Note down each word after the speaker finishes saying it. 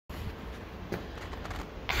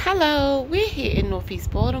Hello, we're here in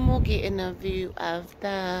Northeast Baltimore getting a view of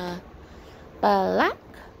the block.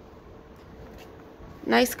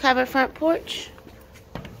 Nice covered front porch.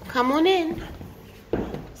 Come on in.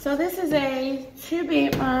 So this is a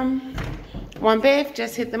 2-bedroom, 1 bath,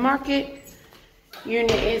 just hit the market.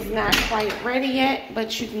 Unit is not quite ready yet,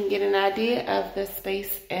 but you can get an idea of the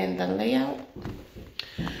space and the layout.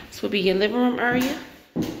 This will be your living room area.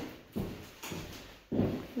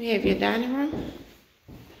 We have your dining room.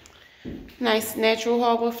 Nice natural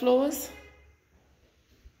hardwood floors.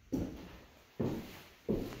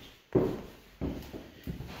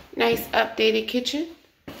 Nice updated kitchen.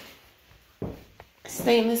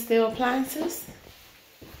 Stainless steel appliances.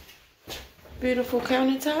 Beautiful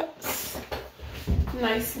countertops.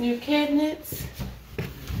 Nice new cabinets.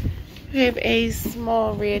 We have a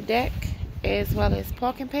small rear deck as well as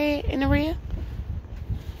parking pad in the rear.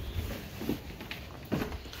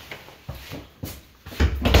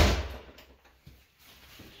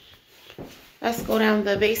 Let's go down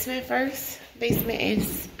the basement first. Basement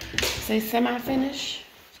is, say, semi-finished.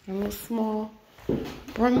 A little small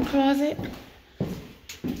broom closet.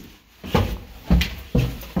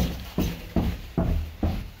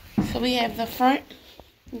 So we have the front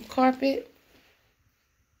carpet.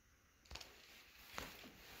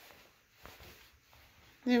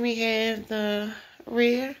 Then we have the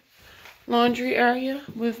rear laundry area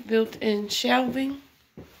with built-in shelving.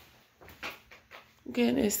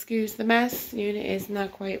 Again, excuse the mess. Unit is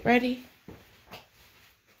not quite ready.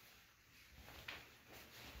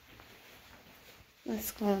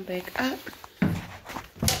 Let's go back up.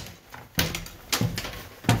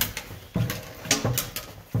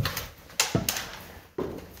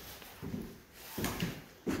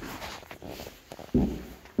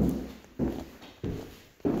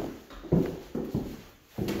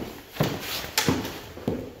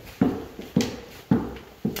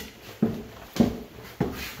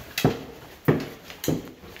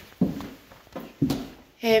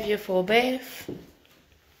 Have your full bath.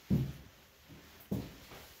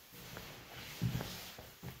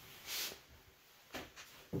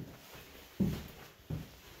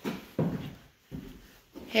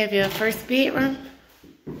 Have your first bedroom.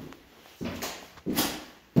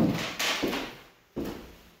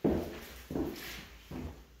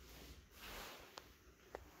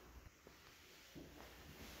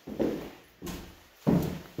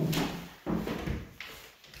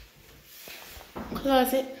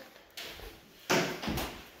 Closet.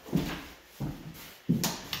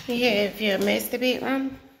 We have your master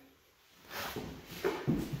bedroom.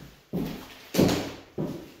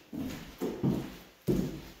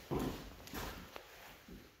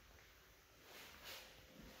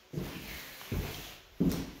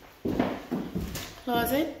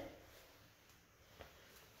 Closet.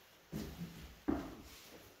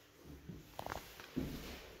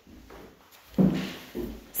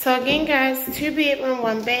 So again, guys, 2-bedroom,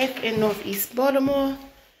 1 bath in Northeast Baltimore.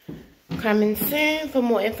 Coming soon. For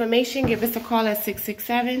more information, give us a call at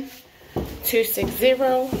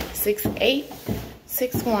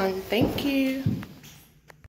 667-260-6861. Thank you.